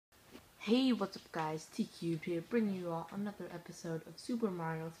Hey, what's up guys, T-Cubed here, bringing you all another episode of Super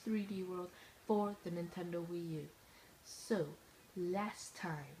Mario 3D World for the Nintendo Wii U. So, last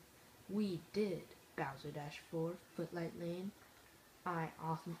time we did Bowser-4 Footlight Lane. I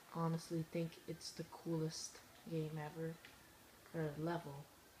honestly think it's the coolest game ever, or level.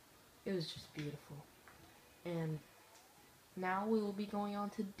 It was just beautiful. And now we will be going on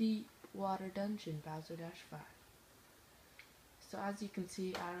to Deepwater Dungeon, Bowser-5. So as you can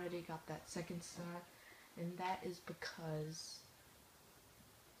see, I already got that second star, and that is because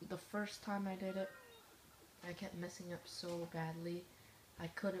the first time I did it, I kept messing up so badly. I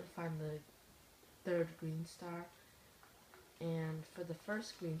couldn't find the third green star, and for the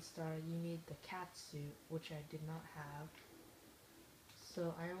first green star, you need the cat suit, which I did not have.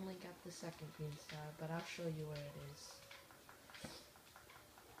 So I only got the second green star, but I'll show you where it is.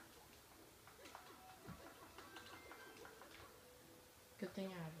 Good thing I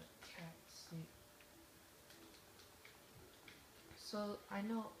have a cat suit. So I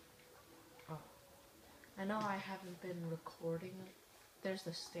know I haven't been recording. There's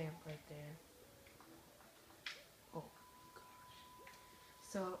the stamp right there. Oh gosh.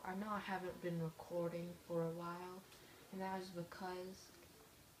 So I know I haven't been recording for a while, and that is because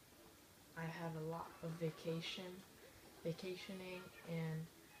I had a lot of vacationing, and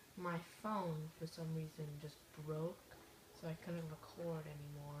my phone for some reason just broke, so I couldn't record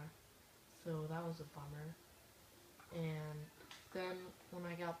anymore. So that was a bummer. And then when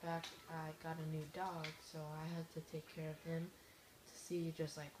I got back, I got a new dog, so I had to take care of him to see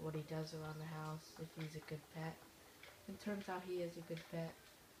just like what he does around the house, if he's a good pet. It turns out he is a good pet.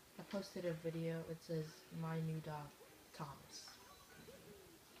 I posted a video, it says my new dog, Thomas.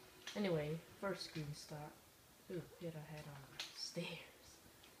 Anyway, first green star. Ooh, hit our head on the stairs.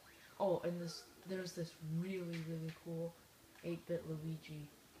 Oh, and there's this really cool 8-bit Luigi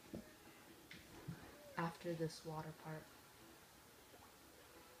after this water part.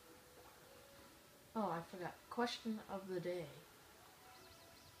 Oh, I forgot. Question of the day.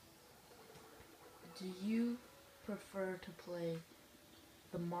 Do you prefer to play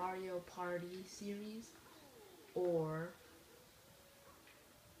the Mario Party series or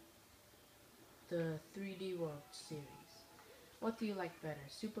the 3D World series? What do you like better,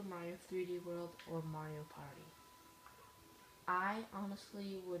 Super Mario 3D World or Mario Party? I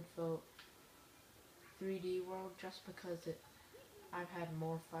honestly would vote 3D World just because I've had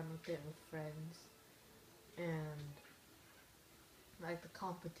more fun with it with friends, and like the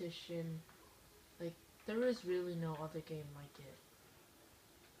competition, like there is really no other game like it.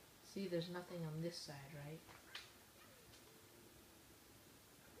 See, there's nothing on this side, right?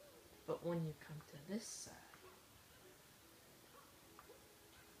 But when you come to this side,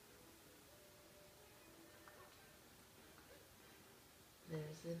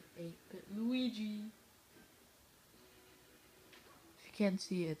 there's an 8-bit Luigi. If you can't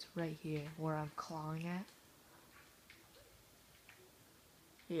see, it's right here where I'm clawing at.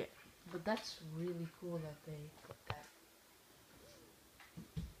 Yeah, but that's really cool that they put that.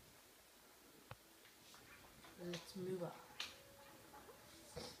 Let's move on.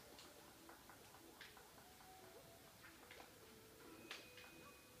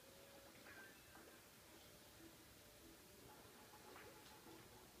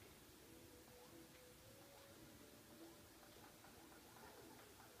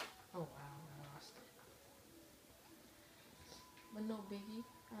 Oh wow, I lost it. But no biggie,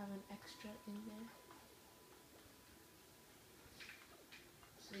 I have an extra in there.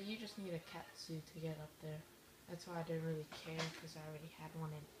 So you just need a cat suit to get up there. That's why I didn't really care, because I already had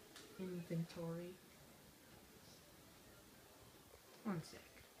one in inventory. One sec.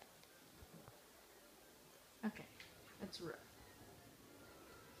 Okay, let's run.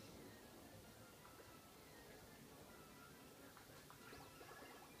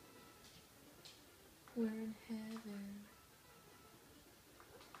 We're in heaven.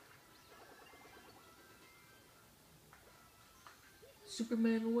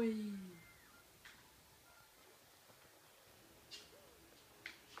 Superman away.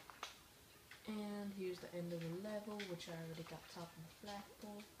 And here's the end of the level, which I already got top of the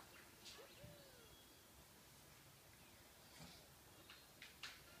flagpole.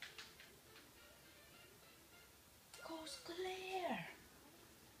 Goes clear!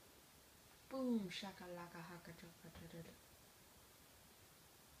 Boom, shakalaka haka chaka da da da.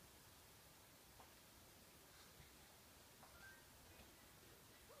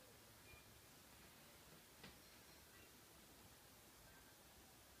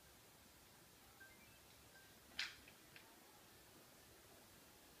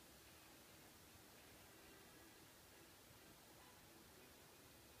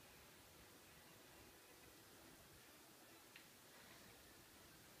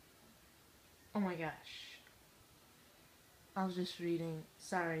 Oh my gosh. I was just reading,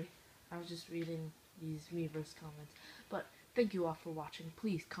 sorry, I was just reading these Weverse comments. But thank you all for watching.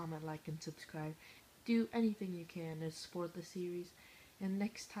 Please comment, like, and subscribe. Do anything you can to support the series. And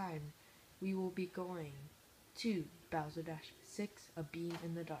next time, we will be going to Bowser-6, A Beam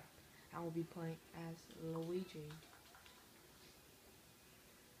in the Dark. I will be playing as Luigi.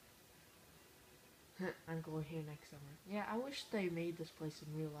 I'm going here next summer. Yeah, I wish they made this place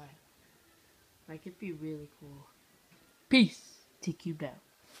in real life. Like, it'd be really cool. Peace. TQ down.